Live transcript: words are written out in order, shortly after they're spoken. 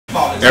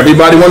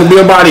Everybody want to be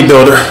a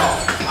bodybuilder,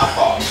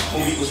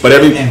 but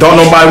don't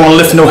nobody want to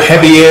lift no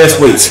heavy ass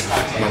weights.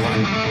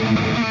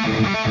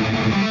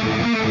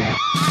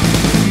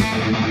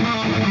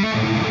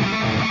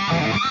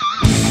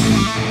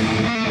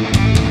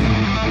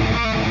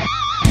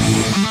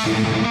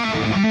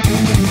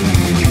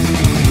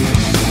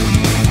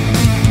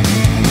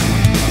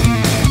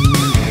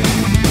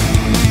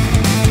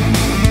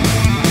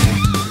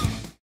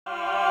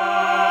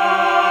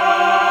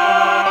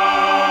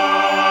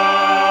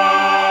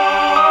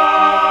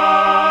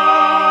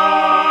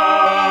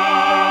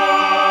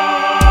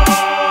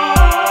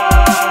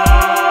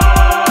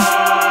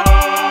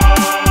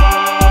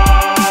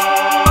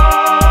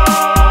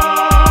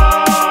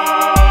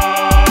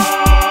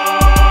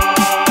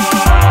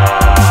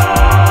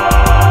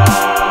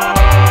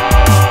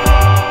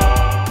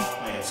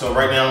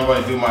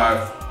 Do my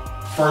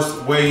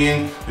first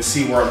weigh-in to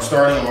see where I'm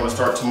starting. I'm going to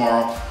start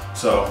tomorrow,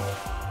 so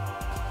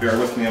bear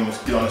with me. I'm going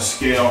to get on the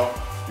scale.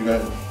 You're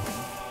going to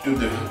do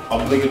the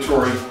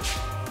obligatory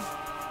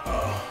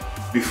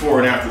before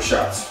and after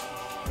shots.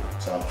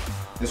 So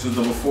this is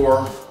the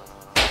before.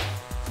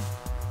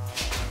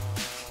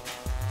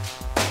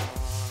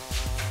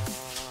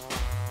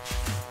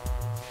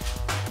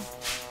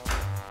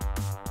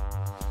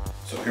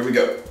 So here we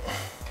go.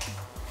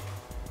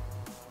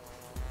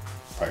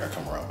 I gotta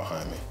come around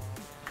behind me.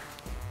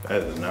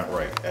 That is not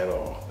right at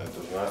all. That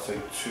does not say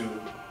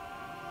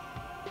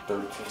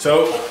 213.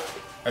 So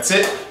that's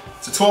it.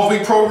 It's a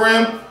 12-week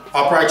program.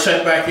 I'll probably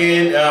check back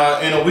in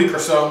a week or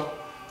so.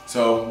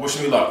 So wish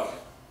me luck.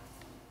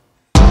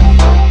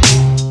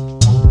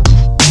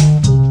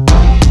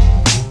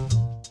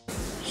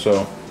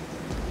 So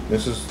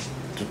this is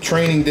the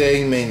training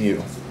day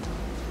menu.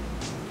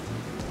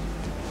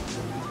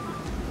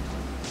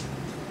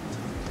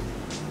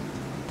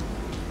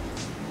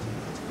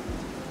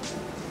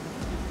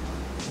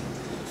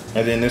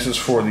 And then this is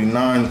for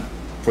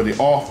the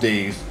off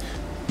days.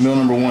 Meal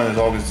number 1 is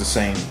always the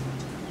same.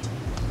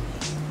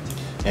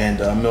 And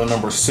meal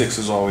number 6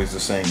 is always the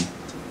same.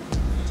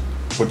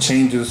 What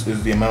changes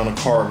is the amount of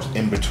carbs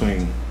in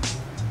between.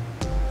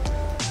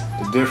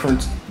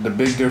 The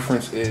big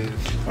difference is,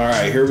 all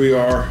right, here we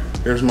are.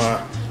 Here's my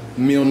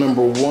meal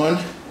number 1.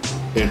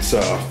 It's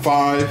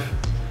 5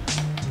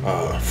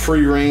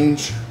 free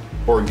range,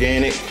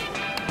 organic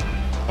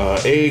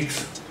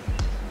eggs,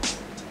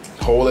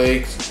 whole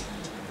eggs.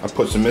 I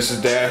put some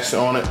Mrs. Dash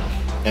on it,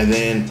 and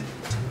then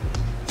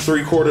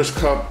 3/4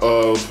 cup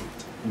of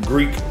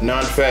Greek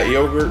non-fat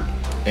yogurt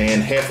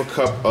and half a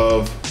cup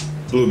of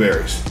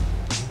blueberries.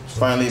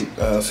 Finally,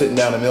 sitting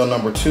down to meal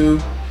number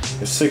 2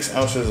 is 6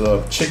 ounces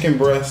of chicken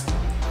breast,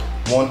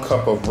 1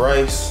 cup of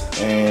rice,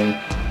 and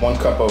 1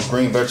 cup of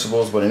green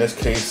vegetables, but in this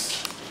case,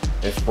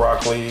 it's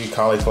broccoli,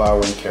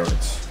 cauliflower, and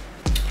carrots.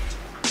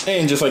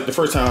 And just like the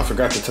first time, I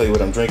forgot to tell you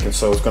what I'm drinking,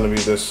 so it's gonna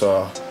be this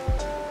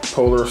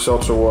Polar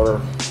seltzer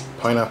water,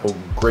 pineapple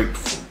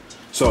grapefruit.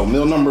 So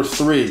meal number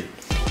 3,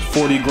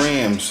 40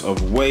 grams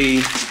of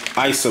whey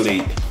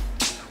isolate,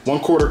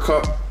 1/4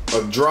 cup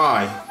of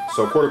dry,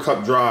 so 1/4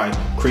 cup dry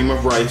cream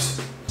of rice,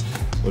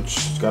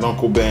 which got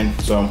Uncle Ben,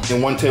 so,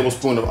 and 1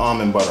 tablespoon of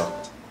almond butter.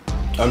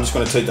 I'm just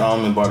gonna take the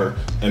almond butter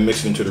and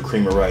mix it into the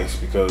cream of rice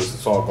because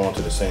it's all going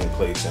to the same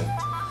place, and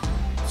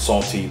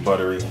salty,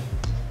 buttery,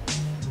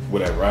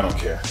 whatever, I don't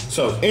care.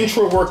 So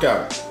intro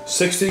workout,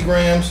 60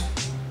 grams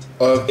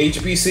of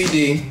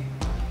HBCD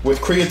with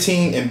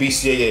creatine and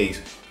BCAAs.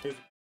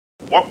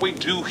 What we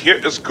do here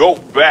is go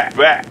back.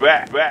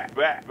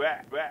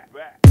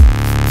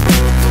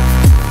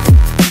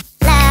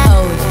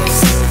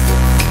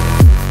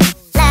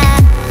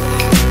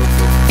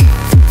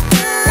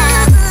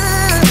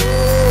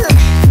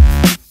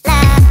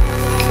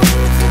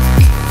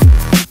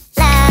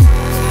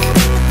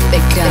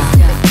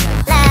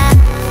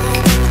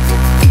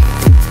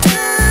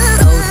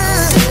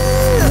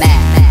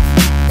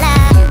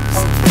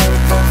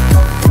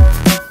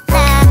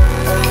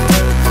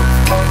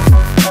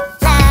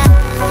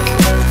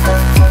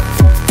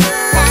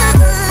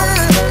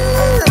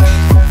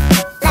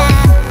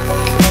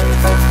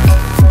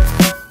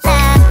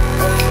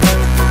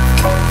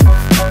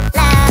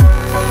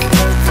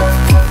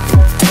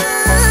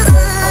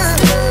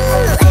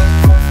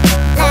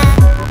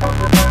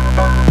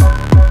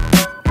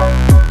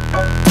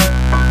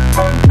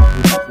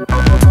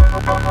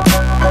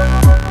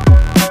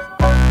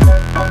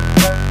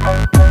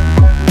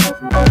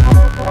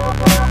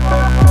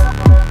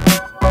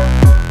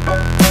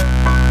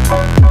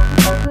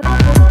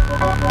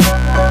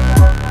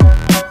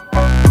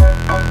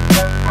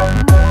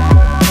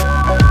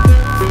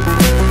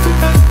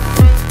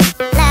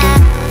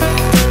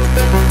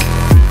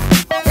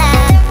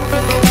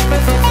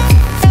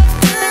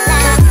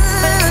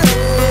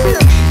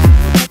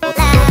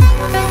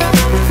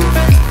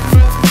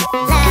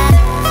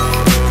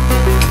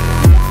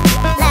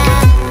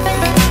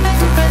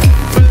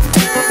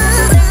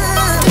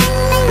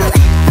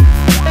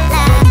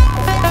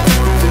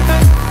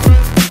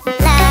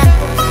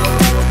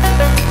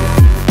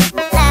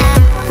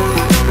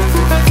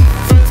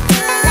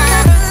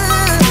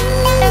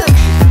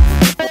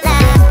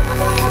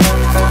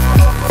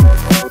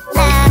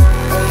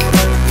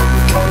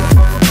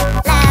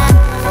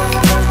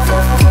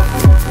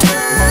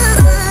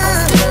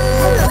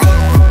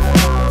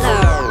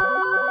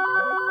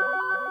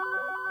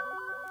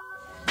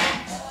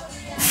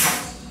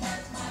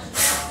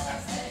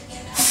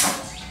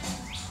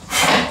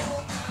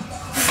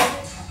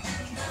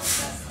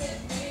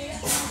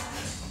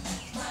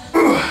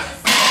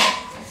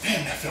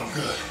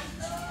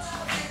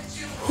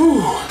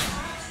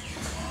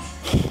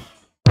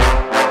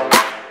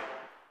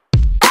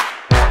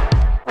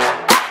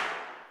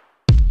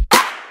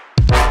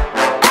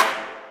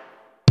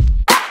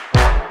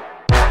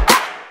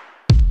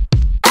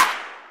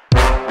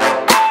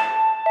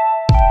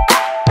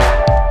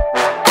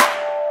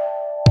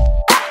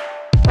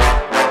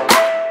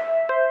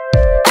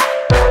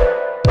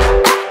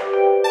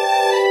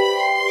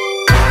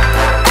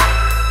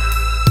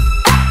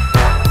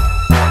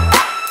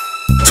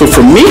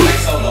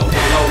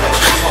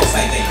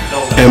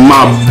 And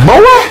my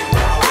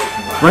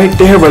boy, right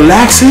there,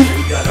 relaxing.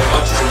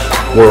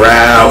 We're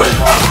out.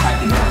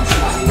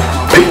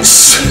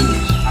 Peace.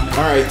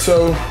 All right,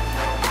 so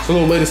it's a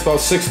little late. It's about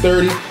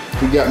 6:30.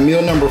 We got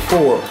meal number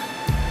 4,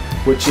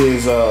 which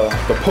is the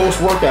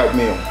post-workout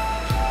meal.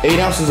 8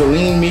 ounces of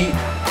lean meat,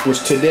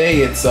 which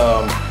today it's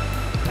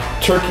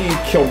turkey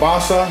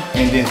kielbasa,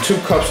 and then 2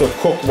 cups of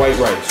cooked white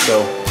rice.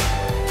 So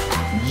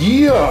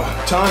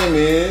yeah, time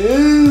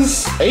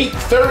is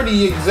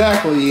 8:30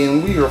 exactly,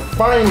 and we are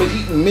finally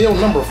eating meal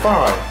number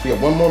 5. We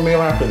have one more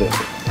meal after this.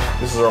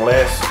 This is our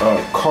last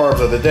carbs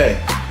of the day.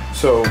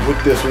 So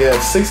with this, we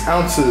have 6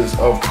 ounces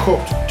of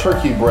cooked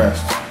turkey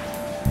breast,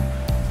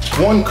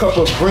 1 cup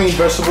of green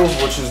vegetables,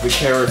 which is the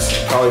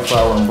carrots,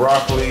 cauliflower, and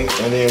broccoli,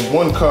 and then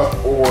 1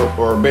 cup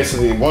or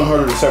basically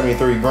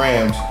 173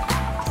 grams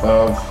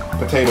of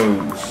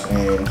potatoes.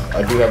 And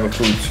I do have a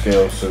food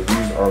scale, so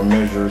these are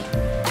measured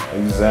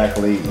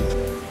exactly.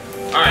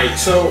 All right,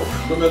 so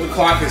look at the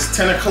clock. It's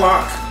 10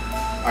 o'clock.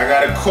 I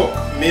gotta cook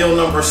meal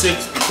number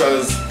 6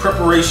 because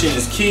preparation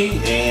is key,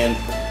 and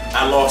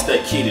I lost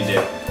that key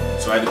today.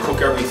 So I had to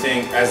cook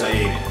everything as I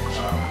ate it.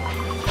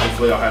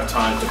 Hopefully I'll have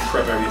time to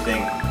prep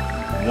everything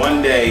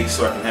one day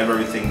so I can have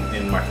everything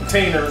in my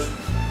containers,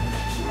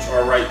 which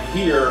are right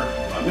here,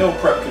 my meal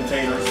prep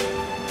containers.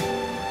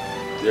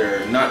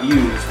 They're not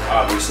used,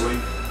 obviously,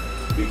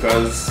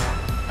 because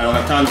I don't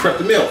have time to prep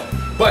the meal.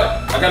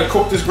 But I gotta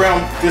cook this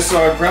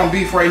ground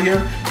beef right here,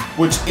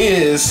 which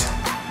is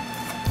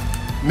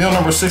meal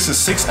number 6 is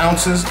 6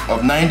 ounces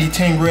of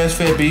 90-10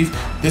 grass-fed beef.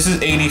 This is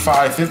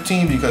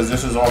 85-15 because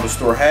this is all the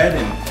store had,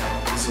 and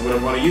this is what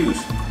I'm gonna use.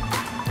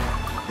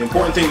 The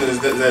important thing is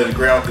that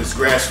it's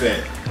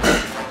grass-fed.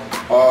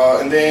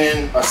 And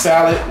then a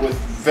salad with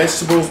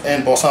vegetables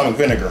and balsamic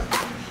vinegar.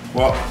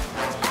 Well,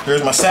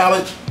 here's my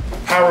salad,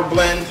 power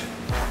blend,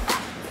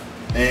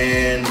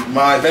 and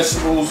my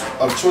vegetables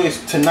of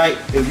choice tonight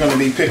is going to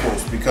be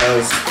pickles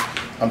because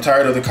I'm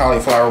tired of the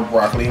cauliflower,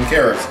 broccoli, and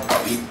carrots.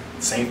 I'll eat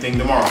the same thing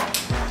tomorrow.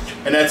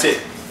 And that's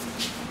it.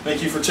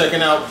 Thank you for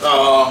checking out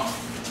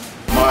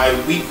my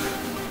week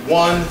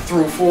 1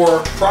 through 4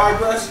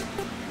 progress.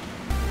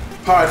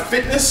 Pod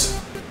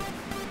Fitness.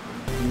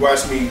 You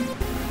watched me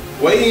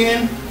weigh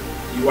in.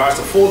 You watched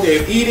a full day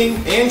of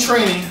eating and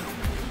training.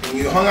 And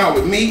you hung out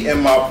with me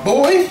and my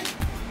boy.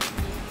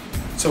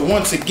 So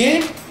once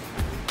again,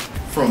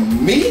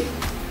 from me,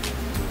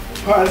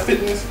 Pod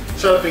Fitness,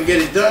 shut up and get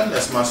it done.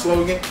 That's my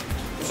slogan.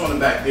 What's on the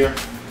back there?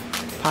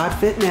 Pod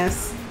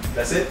Fitness.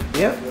 That's it?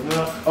 Yep.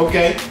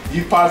 Okay,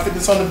 you Pod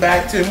Fitness on the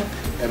back too.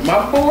 And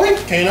my boy,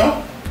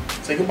 Kano,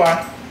 say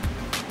goodbye.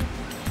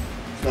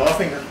 Smell our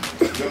finger.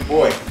 Good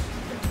boy.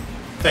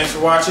 Thanks for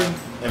watching,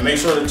 and make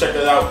sure to check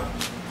it out.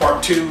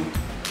 Part 2,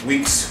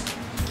 weeks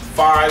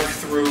 5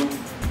 through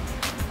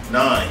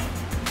 9.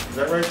 Is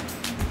that right?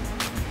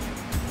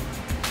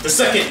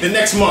 The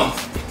next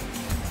month.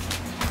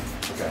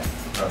 Okay.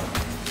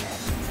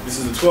 This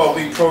is a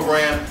 12-week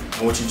program,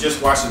 and what you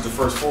just watched is the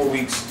first 4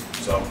 weeks.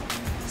 So,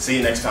 see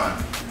you next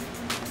time.